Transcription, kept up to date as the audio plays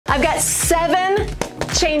I've got 7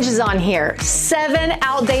 changes on here, 7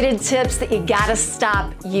 outdated tips that you gotta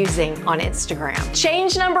stop using on Instagram.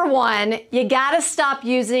 Change number 1, you gotta stop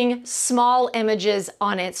using small images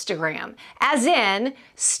on Instagram. As in,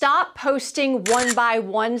 stop posting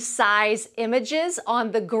 1x1 size images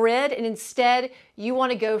on the grid, and instead you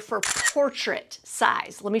wanna go for portrait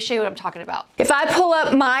size. Let me show you what I'm talking about. If I pull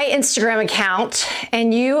up my Instagram account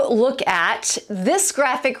and you look at this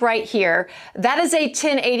graphic right here, that is a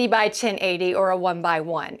 1080 by 1080 or a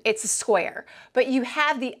 1x1. It's a square, but you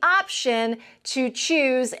have the option to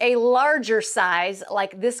choose a larger size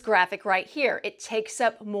like this graphic right here. It takes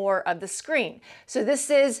up more of the screen. So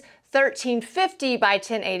this is 1350 by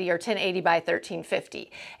 1080 or 1080 by 1350.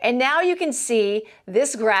 And now you can see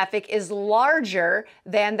this graphic is larger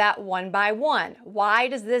than that 1x1. Why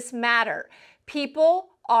does this matter?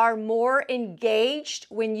 People are more engaged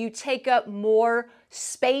when you take up more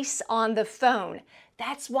space on the phone.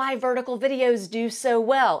 That's why vertical videos do so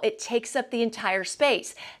well. It takes up the entire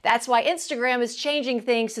space. That's why Instagram is changing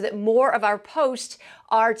things so that more of our posts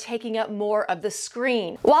are taking up more of the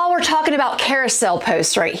screen. While we're talking about carousel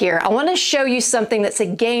posts right here, I want to show you something that's a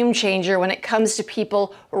game changer when it comes to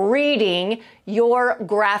people reading your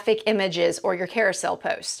graphic images or your carousel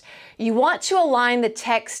posts. You want to align the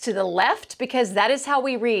text to the left because that is how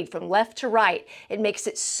we read, from left to right. It makes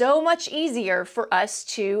it so much easier for us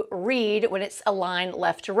to read when it's aligned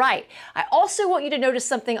left to right. I also want you to notice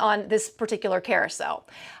something on this particular carousel.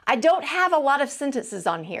 I don't have a lot of sentences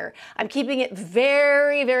on here. I'm keeping it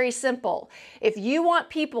very, very simple. If you want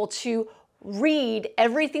people to read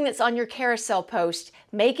everything that's on your carousel post,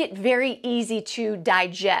 make it very easy to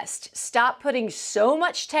digest. Stop putting so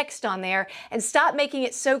much text on there and stop making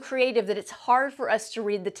it so creative that it's hard for us to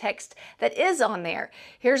read the text that is on there.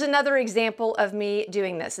 Here's another example of me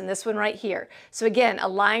doing this, and this one right here. So again,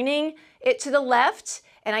 aligning it to the left,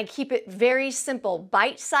 and I keep it very simple,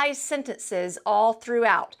 bite-sized sentences all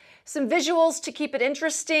throughout. Some visuals to keep it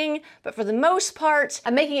interesting, but for the most part,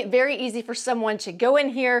 I'm making it very easy for someone to go in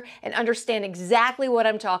here and understand exactly what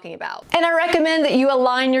I'm talking about. And I recommend that you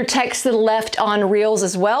align your text to the left on Reels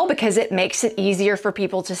as well because it makes it easier for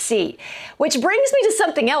people to see. Which brings me to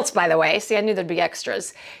something else, by the way. See, I knew there'd be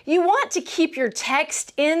extras. You want to keep your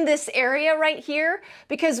text in this area right here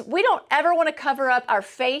because we don't ever want to cover up our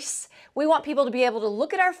face. We want people to be able to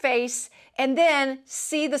look at our face and then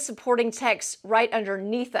see the supporting text right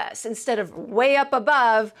underneath us instead of way up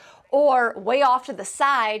above or way off to the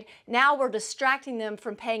side. Now we're distracting them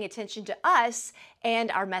from paying attention to us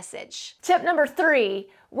and our message. Tip number 3,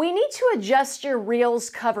 we need to adjust your Reels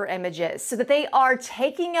cover images so that they are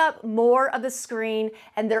taking up more of the screen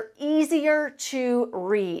and they're easier to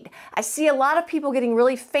read. I see a lot of people getting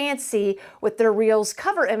really fancy with their Reels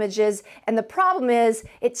cover images, and the problem is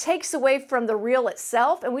it takes away from the Reel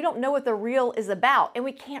itself, and we don't know what the Reel is about, and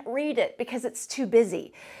we can't read it because it's too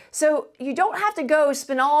busy. So you don't have to go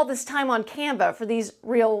spend all this time on Canva for these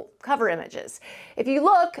Reel cover images. If you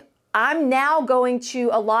look, I'm now going to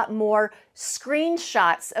a lot more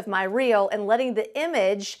screenshots of my Reel and letting the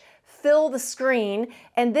image fill the screen,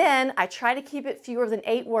 and then I try to keep it fewer than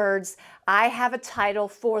 8 words. I have a title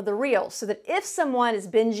for the Reel so that if someone is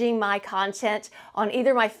binging my content on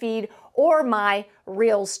either my feed or my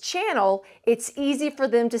Reels channel, it's easy for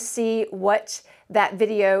them to see what that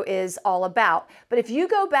video is all about. But if you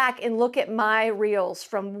go back and look at my Reels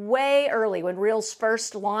from way early when Reels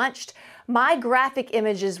first launched, my graphic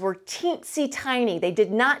images were teensy tiny. They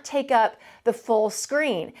did not take up the full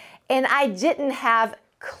screen. And I didn't have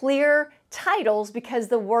clear titles because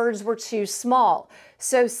the words were too small.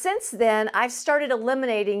 So since then, I've started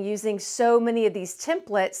eliminating using so many of these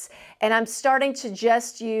templates, and I'm starting to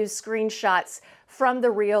just use screenshots from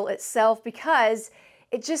the Reel itself because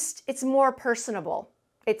it's more personable.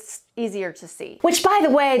 It's easier to see. Which, by the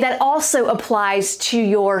way, that also applies to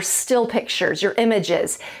your still pictures, your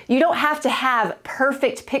images. You don't have to have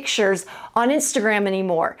perfect pictures on Instagram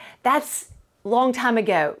anymore. That's a long time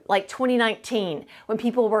ago, like 2019, when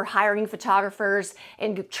people were hiring photographers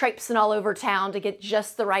and traipsing all over town to get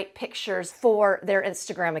just the right pictures for their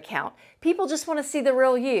Instagram account. People just want to see the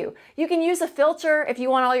real you. You can use a filter if you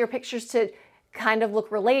want all your pictures to kind of look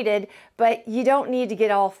related, but you don't need to get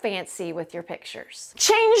all fancy with your pictures.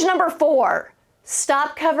 Change number 4,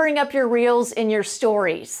 stop covering up your Reels in your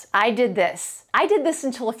stories. I did this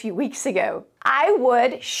until a few weeks ago. I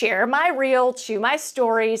would share my Reel to my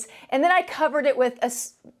stories, and then I covered it with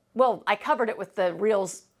the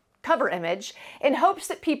Reels cover image in hopes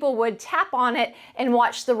that people would tap on it and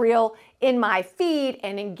watch the Reel in my feed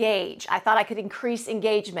and engage. I thought I could increase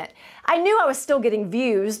engagement. I knew I was still getting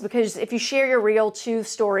views because if you share your Reel to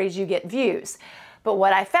stories, you get views. But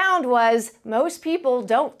what I found was most people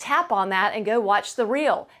don't tap on that and go watch the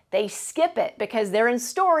reel. They skip it because they're in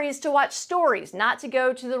stories to watch stories, not to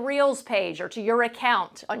go to the Reels page or to your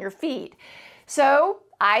account on your feed. So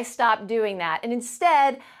I stopped doing that, and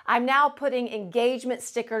instead I'm now putting engagement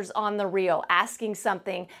stickers on the reel, asking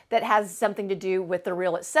something that has something to do with the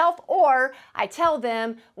reel itself, or I tell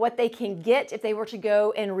them what they can get if they were to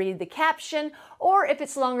go and read the caption, or if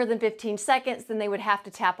it's longer than 15 seconds, then they would have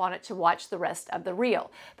to tap on it to watch the rest of the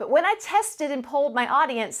reel. But when I tested and polled my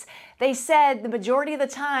audience, they said the majority of the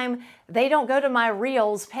time they don't go to my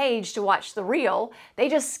Reels page to watch the reel, they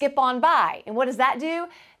just skip on by. And what does that do?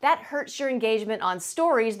 That hurts your engagement on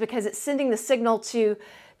stories because it's sending the signal to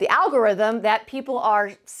the algorithm that people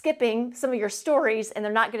are skipping some of your stories and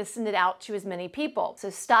they're not going to send it out to as many people. So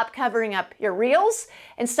stop covering up your reels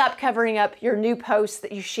and stop covering up your new posts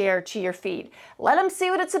that you share to your feed. Let them see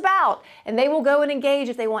what it's about and they will go and engage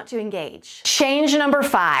if they want to engage. Change number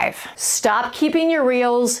 5, stop keeping your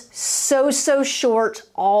reels so short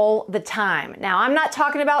all the time. Now, I'm not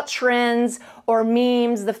talking about trends or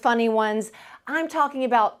memes, the funny ones. I'm talking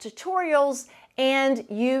about tutorials and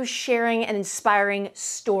you sharing an inspiring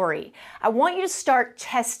story. I want you to start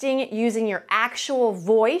testing using your actual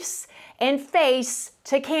voice and face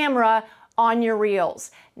to camera on your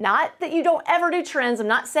reels. Not that you don't ever do trends, I'm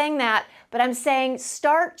not saying that, but I'm saying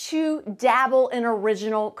start to dabble in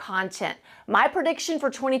original content. My prediction for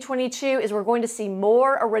 2022 is we're going to see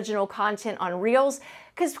more original content on Reels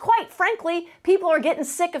because quite frankly, people are getting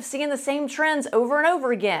sick of seeing the same trends over and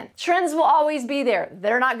over again. Trends will always be there.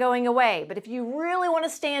 They're not going away. But if you really want to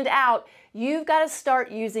stand out, you've got to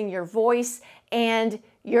start using your voice and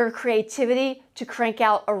your creativity to crank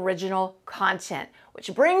out original content.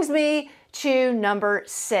 Which brings me to number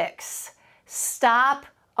 6. Stop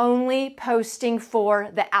only posting for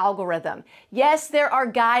the algorithm. Yes, there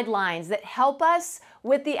are guidelines that help us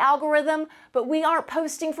with the algorithm, but we aren't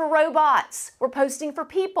posting for robots. We're posting for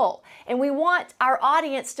people, and we want our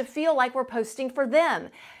audience to feel like we're posting for them.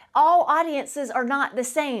 All audiences are not the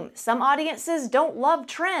same. Some audiences don't love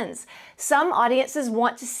trends. Some audiences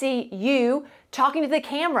want to see you talking to the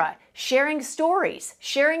camera, sharing stories,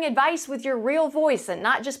 sharing advice with your real voice and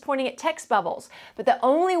not just pointing at text bubbles. But the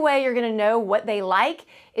only way you're gonna know what they like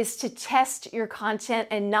is to test your content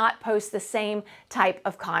and not post the same type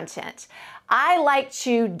of content. I like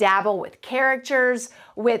to dabble with characters,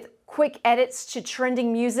 with quick edits to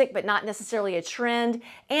trending music, but not necessarily a trend,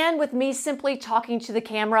 and with me simply talking to the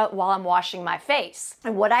camera while I'm washing my face.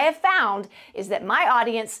 And what I have found is that my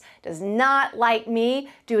audience does not like me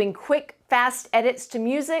doing quick, fast edits to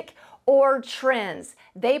music or trends.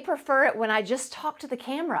 They prefer it when I just talk to the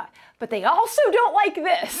camera, but they also don't like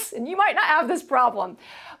this, and you might not have this problem,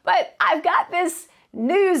 but I've got this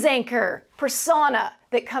news anchor persona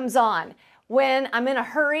that comes on when I'm in a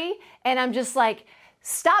hurry and I'm just like,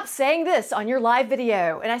 stop saying this on your live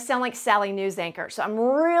video. And I sound like Sally News Anchor. So I'm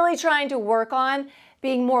really trying to work on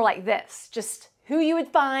being more like this, just who you would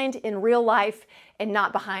find in real life and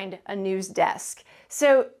not behind a news desk.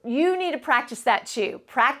 So you need to practice that too.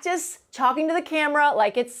 Practice talking to the camera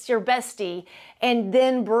like it's your bestie and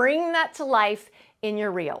then bring that to life in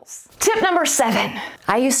your reels. Tip number 7.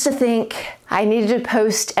 I used to think I needed to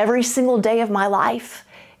post every single day of my life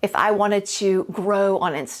if I wanted to grow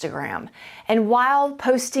on Instagram. And while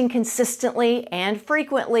posting consistently and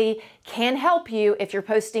frequently can help you if you're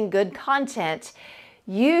posting good content,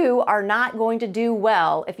 you are not going to do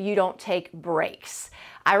well if you don't take breaks.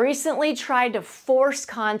 I recently tried to force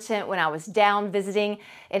content when I was down visiting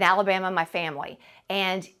in Alabama, my family,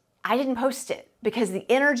 and I didn't post it because the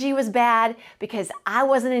energy was bad, because I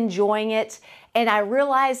wasn't enjoying it, and I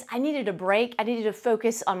realized I needed a break. I needed to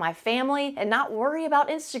focus on my family and not worry about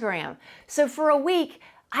Instagram. So for a week,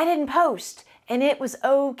 I didn't post, and it was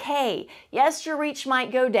okay. Yes, your reach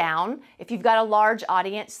might go down. If you've got a large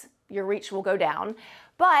audience, your reach will go down.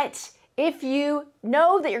 But if you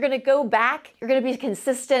know that you're gonna go back, you're gonna be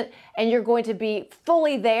consistent, and you're going to be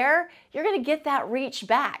fully there, you're gonna get that reach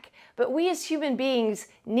back. But we as human beings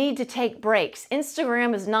need to take breaks.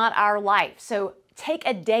 Instagram is not our life. So take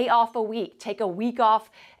a day off a week, take a week off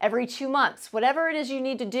every 2 months, whatever it is you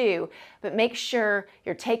need to do, but make sure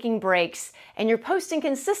you're taking breaks and you're posting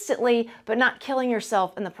consistently, but not killing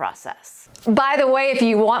yourself in the process. By the way, if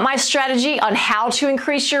you want my strategy on how to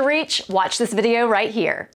increase your reach, watch this video right here.